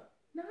just tell them?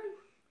 No.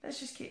 Let's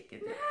just keep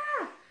it.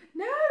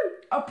 No.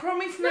 I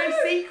promise no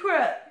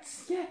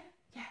secrets. Yeah.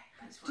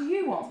 Do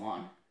you want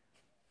one?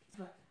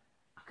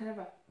 I can have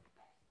a...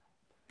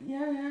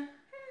 Yeah.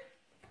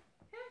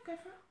 Yeah, go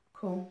for it.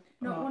 Cool.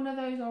 Not one of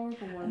those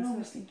horrible ones. I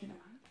was thinking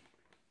about.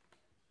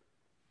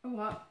 Oh,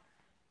 what?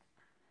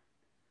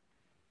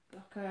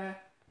 Like a...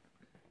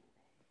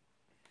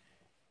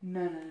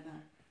 No.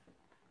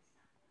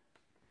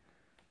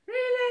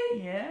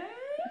 Really? Yeah.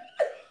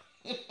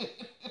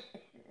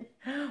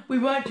 We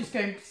weren't just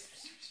going.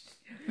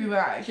 We were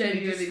actually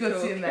Genuinely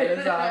discussing talking. that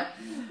as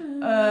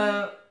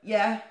well.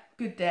 Yeah.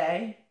 Good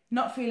day.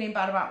 Not feeling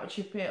bad about my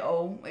chippy at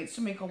all. It's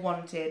something I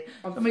wanted.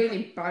 I'm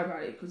feeling bad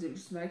about it because it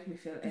was just making me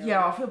feel ill.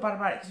 Yeah, I feel bad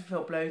about it because I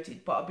feel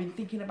bloated. But I've been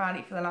thinking about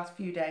it for the last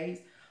few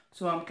days.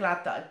 So I'm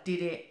glad that I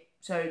did it.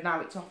 So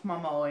now it's off my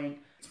mind.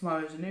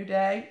 Tomorrow's a new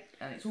day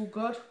and it's all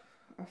good.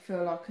 I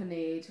feel like I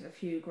need a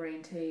few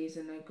green teas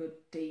and a good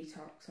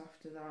detox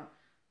after that.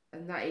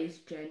 And that is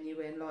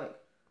genuine. Like,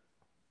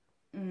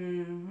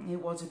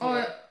 it was a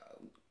bit...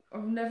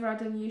 I've never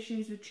had any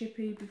issues with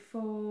chippy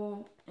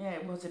before. Yeah,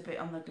 it was a bit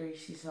on the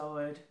greasy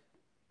side.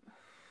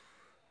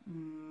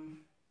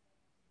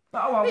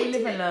 But oh well, we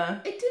live and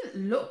learn. It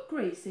didn't look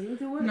greasy.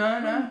 There weren't,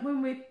 No.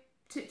 When we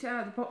tipped it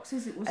out of the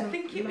boxes, it was. I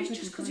think it was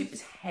just because it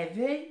was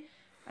heavy.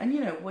 And you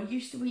know, we're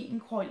used to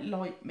eating quite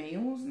light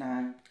meals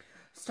now.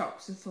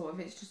 Stops the thought of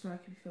it's just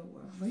making me feel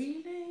worse.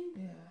 Really?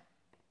 Yeah.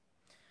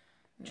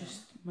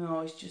 Just my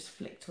eyes just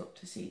flicked up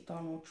to see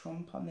Donald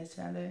Trump on the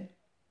telly.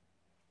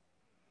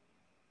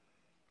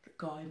 The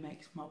guy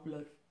makes my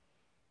blood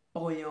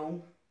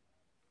boil.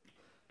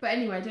 But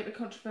anyway, don't be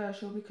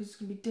controversial because there's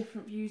going to be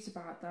different views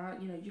about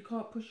that. You know, you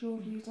can't push your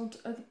views onto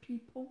other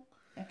people.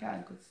 I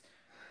can, because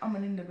I'm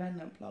an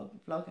independent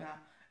blogger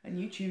and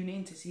you tune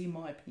in to see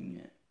my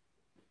opinion.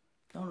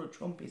 Donald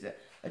Trump is a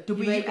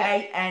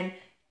WANKER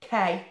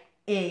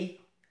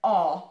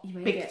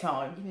big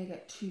time. You may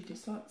get 2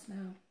 dislikes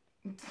now.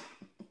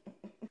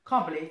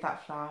 Can't believe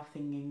that flower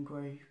thing in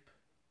group.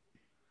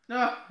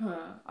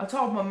 Uh-huh. I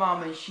told my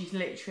mum and she's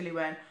literally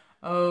went,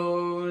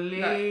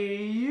 only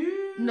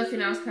you.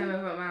 Nothing else came out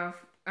of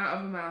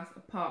her mouth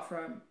apart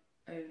from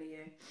only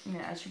you.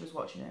 Yeah, as she was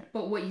watching it.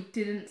 But what you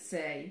didn't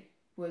see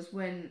was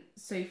when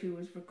Sophie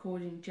was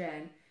recording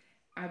Jen,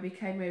 Abby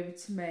came over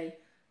to me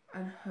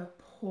and her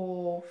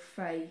poor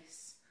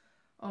face.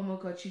 Oh my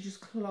God, she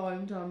just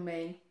climbed on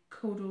me and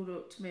cuddled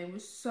up to me and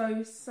was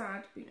so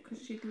sad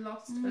because she'd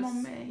lost her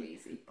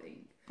squeezy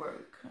thing.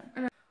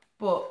 Broken.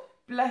 But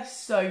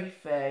bless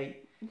Sophie.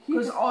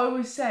 Because I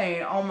was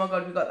saying, oh my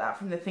God, we got that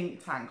from the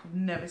think tank. I've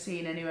never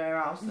seen anywhere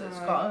else that's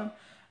got them.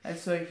 And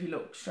Sophie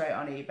looked straight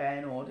on eBay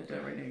and ordered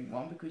her a new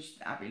one because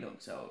Abby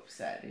looked so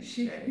upset, didn't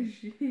she?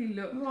 She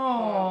looked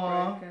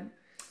heartbroken.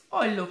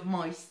 I love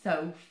my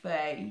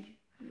Sophie.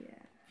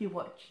 Yeah. If you're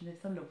watching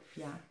this, I love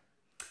you.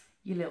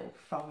 You little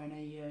foreigner,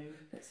 you.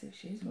 Let's see if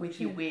she's watching.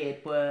 With your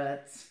weird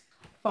words.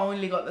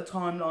 Finally got the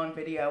timeline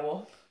video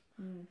up.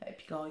 Hope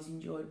you guys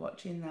enjoyed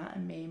watching that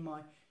and me in my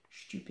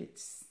stupid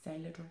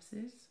sailor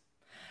dresses.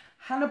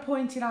 Hannah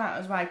pointed out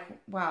as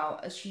well,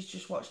 as she's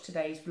just watched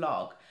today's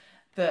vlog,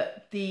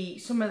 that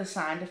some of the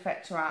sound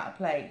effects are out of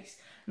place.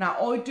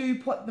 Now, I do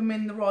put them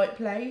in the right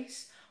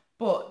place,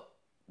 but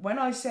when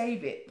I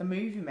save it, the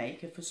Movie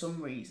Maker, for some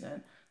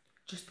reason,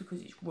 just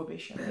because it's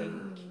rubbish, I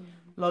think,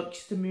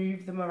 likes to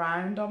move them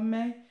around on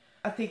me.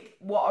 I think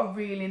what I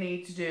really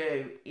need to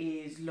do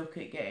is look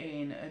at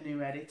getting a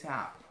new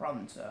editor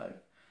pronto.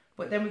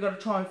 But then we've got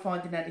to try and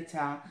find an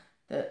editor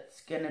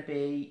that's going to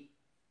be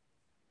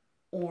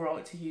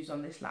alright to use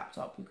on this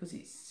laptop because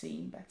it's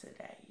seen better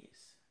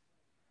days.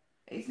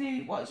 It's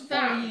nearly, it's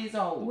 4 years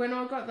old. When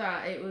I got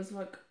that, it was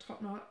like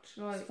top notch.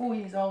 Like, it's 4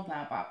 years old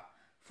now, Bab.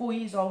 4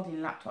 years old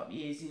in laptop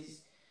years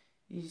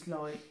is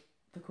like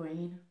the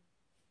queen.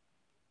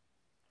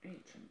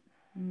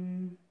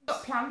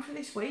 Got planned for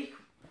this week?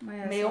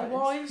 Meal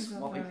wise,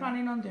 what are we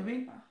planning on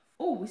doing?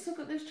 Oh, we still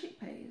got those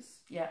chickpeas.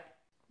 Yeah.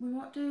 We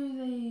might do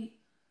the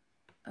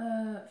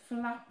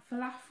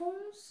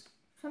falafels.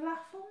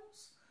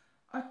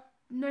 I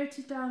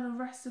noted down a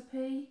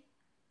recipe.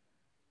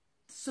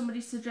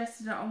 Somebody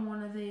suggested it on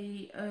one of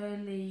the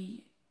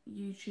early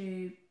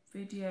YouTube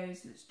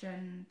videos that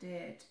Jen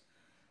did.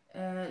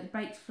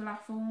 Baked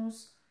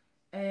falafels.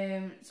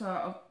 So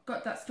I've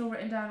got that still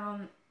written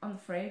down on the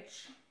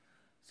fridge.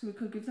 So we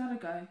could give that a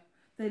go.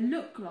 They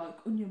look like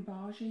onion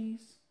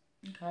bhajis.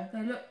 Okay.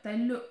 They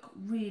look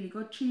really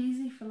good.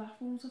 Cheesy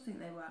falafels, I think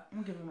they were.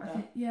 We'll give them a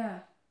go. Yeah.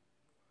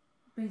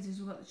 Beans,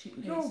 we've got the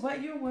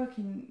chickpeas. You're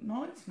working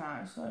nights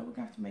now, so we're going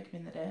to have to make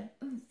them in the day.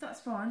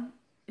 That's fine.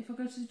 If I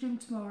go to the gym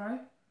tomorrow...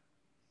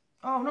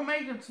 Oh, I'm not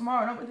making them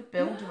tomorrow, not with the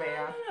builder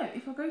here. No.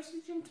 If I go to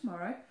the gym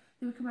tomorrow,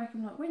 then we can make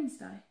them like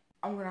Wednesday.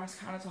 I'm going to ask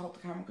Hannah to hold the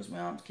camera because my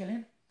arm's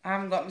killing. I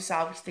haven't got my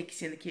selfie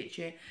sticks in the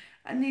kitchen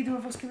and neither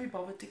of us can be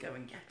bothered to go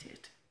and get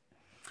it.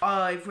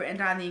 I've written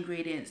down the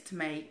ingredients to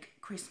make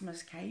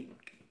Christmas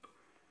cake.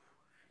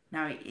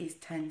 Now it is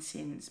 10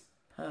 cents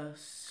per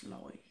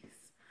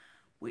slice,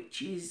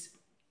 which is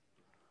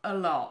a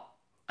lot,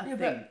 I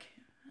think.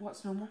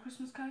 What's normal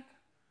Christmas cake?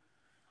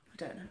 I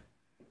don't know.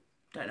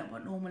 Don't know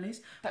what normal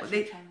is. But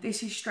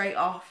this is straight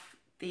off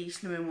the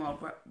Slimming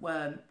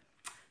World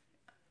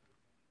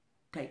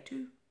Take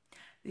 2.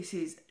 This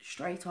is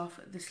straight off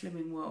the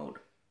Slimming World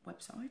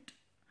website.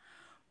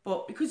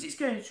 But because it's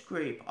going to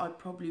group, I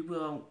probably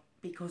will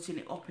be cutting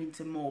it up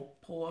into more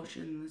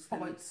portions.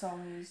 Bite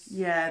size.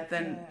 Yeah,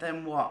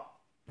 than what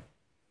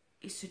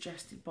is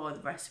suggested by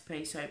the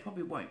recipe. So it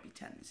probably won't be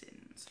 10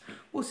 cents.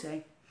 We'll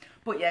see.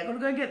 But yeah, got to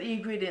go and get the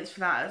ingredients for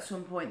that at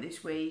some point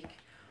this week.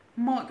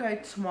 Might go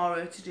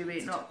tomorrow to do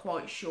it, not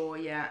quite sure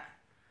yet.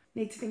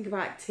 Need to think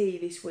about tea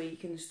this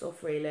week and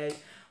stuff really.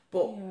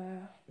 But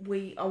Yeah.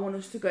 I want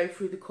us to go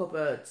through the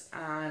cupboards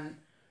and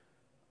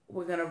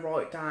we're going to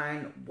write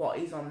down what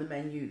is on the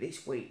menu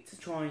this week to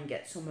try and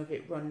get some of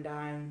it run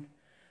down,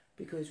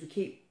 because we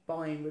keep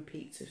buying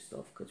repeats of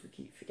stuff because we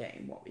keep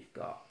forgetting what we've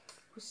got.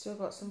 We've still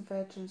got some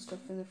veg and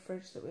stuff in the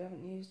fridge that we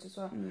haven't used as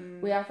well.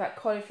 Mm. We have that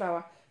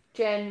cauliflower.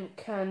 Jen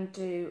can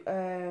do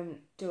a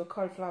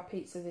cauliflower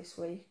pizza this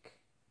week.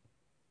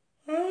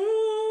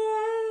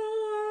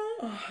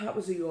 Oh, that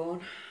was a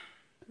yawn.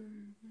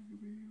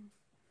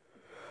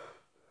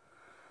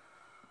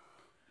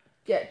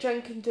 Yeah,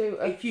 Jen can do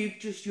a If you've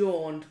just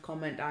yawned,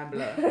 comment down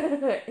below.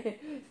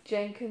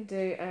 Jen can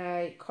do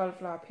a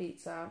cauliflower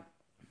pizza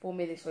for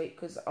me this week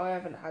because I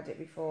haven't had it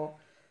before.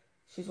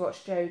 She's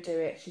watched Joe do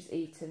it. She's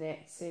eaten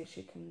it. See if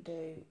she can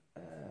do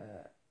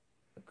a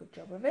good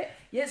job of it.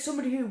 Yeah,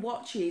 somebody who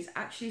watches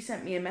actually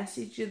sent me a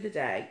message the other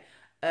day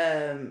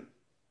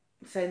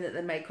saying that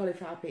they made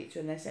cauliflower pizza,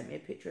 and they sent me a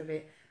picture of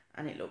it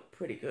and it looked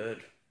pretty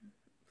good.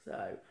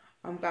 So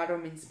I'm glad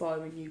I'm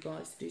inspiring you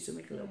guys to do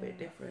something a little bit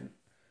different.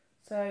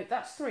 So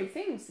that's 3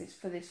 things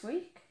for this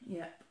week.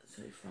 Yep,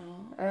 so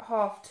far.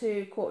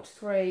 2:30,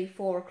 3:15,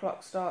 4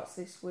 o'clock starts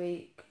this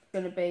week.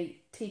 Going to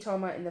be tea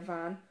time out in the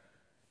van.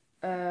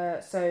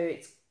 So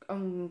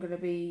I'm going to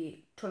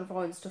be trying to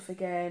find stuff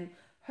again,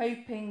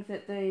 hoping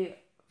that the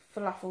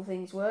falafel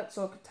things work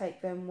so I could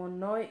take them one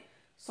night.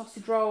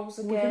 Sausage rolls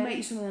again. We can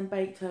make some of them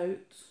baked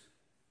oats.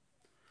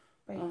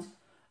 Baked.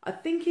 I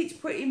think it's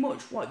pretty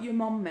much what your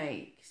mum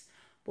makes,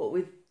 but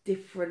with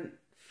different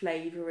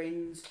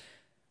flavourings.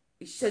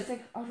 She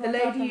said, the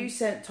lady you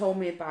sent told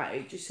me about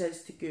it, just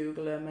says to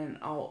Google them and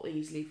I'll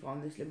easily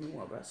find this lemon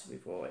water recipe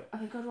for it. I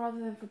think I'd rather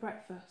them for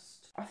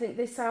breakfast. I think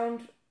they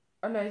sound,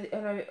 I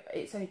know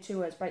it's only 2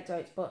 words, baked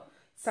oats, but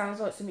sounds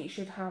like something you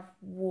should have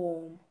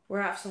warm. We're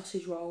out of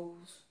sausage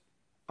rolls.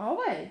 Are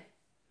we?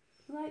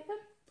 You like them?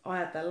 I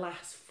had the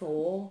last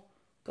 4.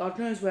 God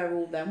knows where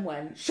all them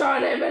went.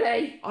 Shine,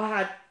 Emily! I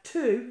had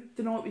 2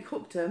 the night we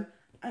cooked them,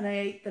 and I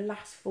ate the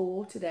last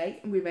 4 today,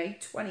 and we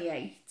made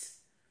 28.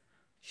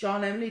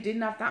 Sean Emily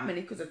didn't have that many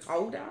because I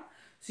told her.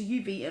 So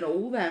you've eaten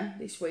all them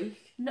this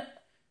week. No,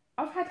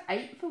 I've had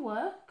 8 for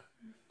work.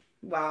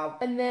 Wow.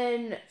 And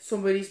then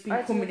Somebody's been I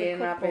had coming in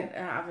another and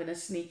having a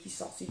sneaky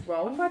sausage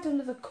roll. I've had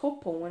another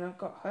couple when I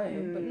got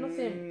home, but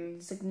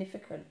nothing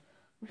significant.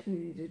 I really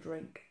need a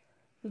drink.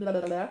 Blah,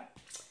 blah, blah.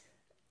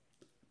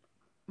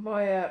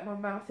 My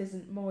mouth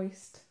isn't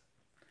moist.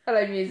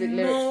 Hello, music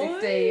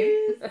lyrics 15.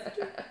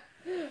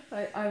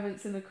 I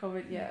haven't seen the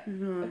comment yet.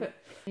 Mm-hmm.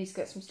 Need to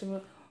get some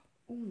stuff.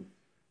 Ooh.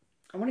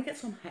 I want to get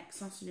some hex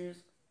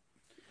sausages.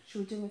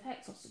 Should we do with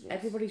hex sausages?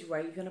 Everybody's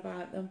raving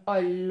about them. I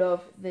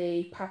love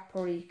the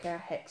paprika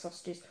hex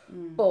sausages,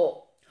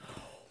 but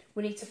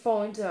we need to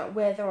find out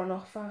where they're on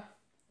offer.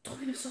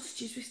 Talking of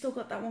sausages, we still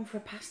got that one for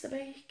a pasta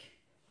bake.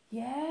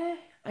 Yeah.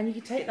 And you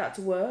can take that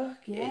to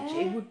work. Yeah.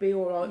 It would be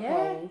alright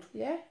cold.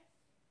 Yeah.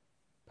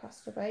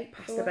 Pasta bake.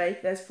 Pasta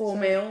bake, there's 4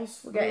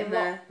 meals. We're getting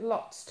there.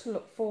 Lots to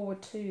look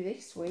forward to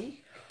this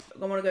week. I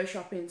want to go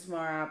shopping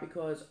tomorrow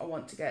because I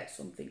want to get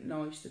something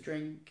nice to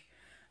drink,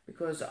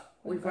 because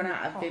we've run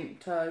out of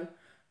Vimto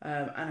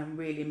and I'm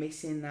really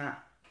missing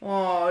that.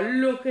 Oh,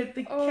 look at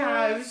the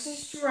cows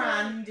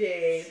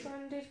stranded.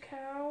 Stranded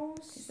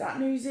cows. Is that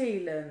New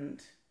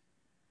Zealand?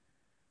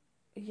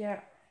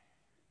 Yeah.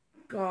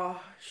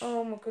 Gosh.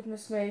 Oh my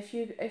goodness me.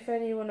 If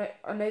anyone,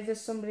 I know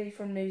there's somebody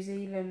from New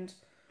Zealand.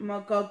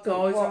 My God,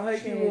 guys, I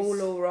hope you're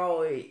all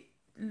alright.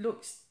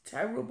 Looks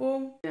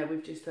terrible. Yeah,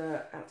 we've just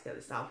had to get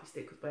the selfie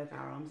stick because both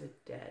our arms are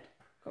dead.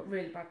 Got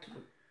really bad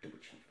double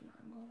chin from that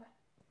angle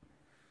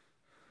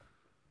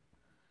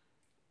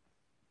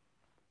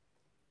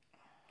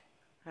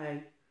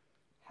there.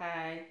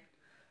 Hey.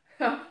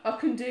 I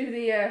can do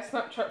the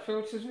Snapchat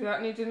filters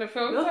without needing a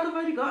filter. Look, I've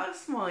only got a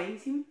smile. You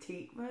see my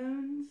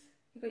cheekbones.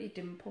 You got your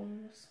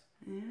dimples.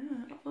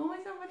 Yeah, I've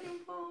always had my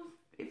dimples.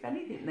 If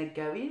anything, they're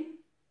going.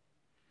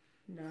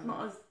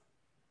 No.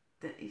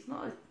 It's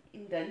not as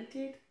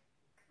indented.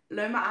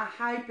 No matter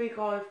how big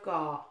I've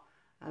got,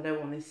 I don't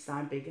want this to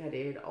sound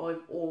big-headed,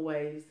 I've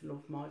always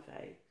loved my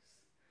face.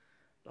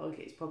 Like,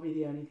 it's probably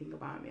the only thing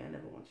about me I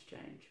never want to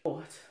change.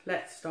 But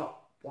let's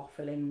stop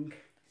waffling.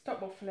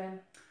 Stop waffling.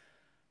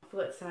 I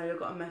forgot to say, I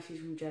got a message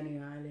from Jenny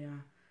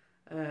earlier.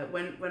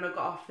 When I got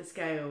off the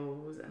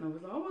scales, and I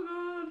was like, oh my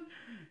God.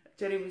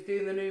 Jenny was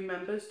doing the new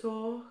members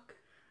talk.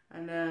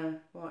 And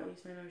what are you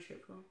saying no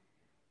shit for?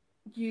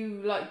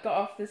 You got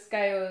off the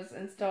scales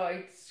and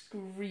started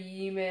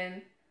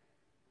screaming.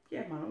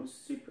 Yeah, man, I was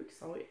super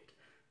excited.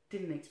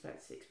 Didn't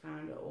expect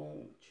 £6 at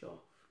all.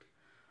 Chuffed.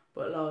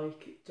 But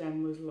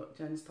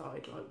Jen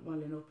started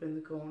welling up in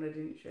the corner,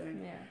 didn't she?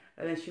 Yeah.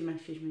 And then she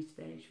messaged me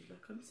today and she was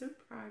like, I'm so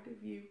proud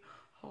of you,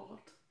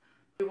 heart.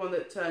 The one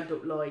that turned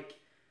up a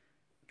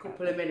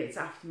couple of minutes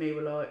after me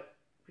were like,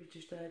 we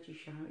just heard you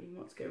shouting,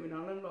 what's going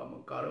on? I'm like, oh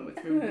my God, I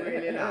must be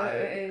really loud.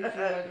 It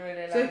was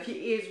really loud. So if your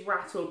ears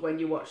rattled when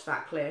you watched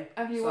that clip,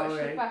 have you watched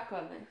it back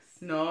on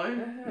this? No,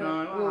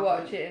 no. We'll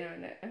watch it in a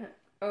minute.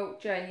 Oh,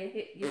 Jane,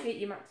 you hit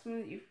your maximum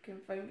that you can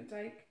phone and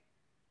take.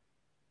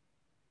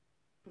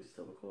 We're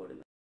still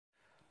recording.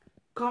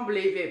 Can't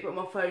believe it, but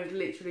my phone's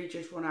literally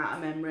just run out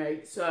of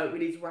memory, so we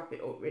need to wrap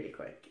it up really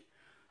quick.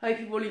 Hope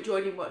you've all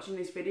enjoyed watching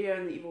this video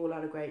and that you've all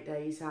had a great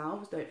day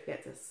yourselves. Don't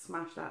forget to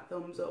smash that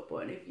thumbs up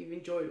button if you've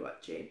enjoyed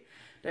watching.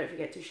 Don't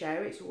forget to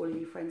share it so all of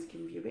your friends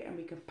can view it and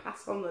we can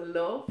pass on the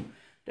love.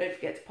 Don't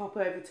forget to pop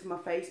over to my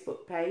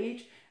Facebook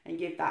page and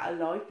give that a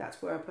like.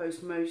 That's where I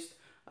post most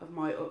of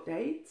my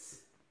updates.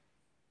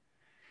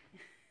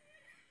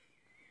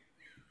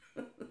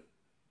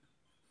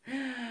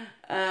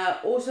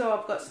 Also,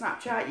 I've got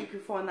Snapchat. You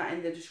can find that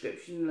in the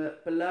description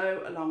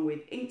below, along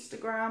with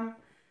Instagram.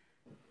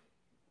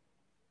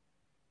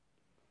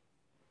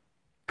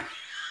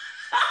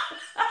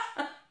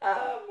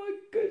 Oh my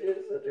goodness,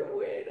 such a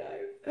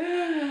weirdo.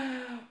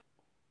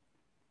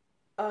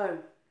 Oh,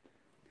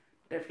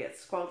 don't forget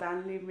to scroll down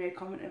and leave me a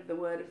comment of the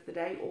word of the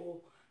day or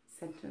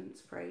sentence,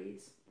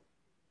 phrase.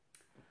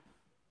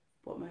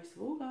 But most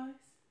of all, guys,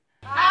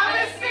 have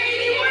a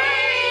speedy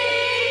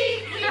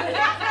week!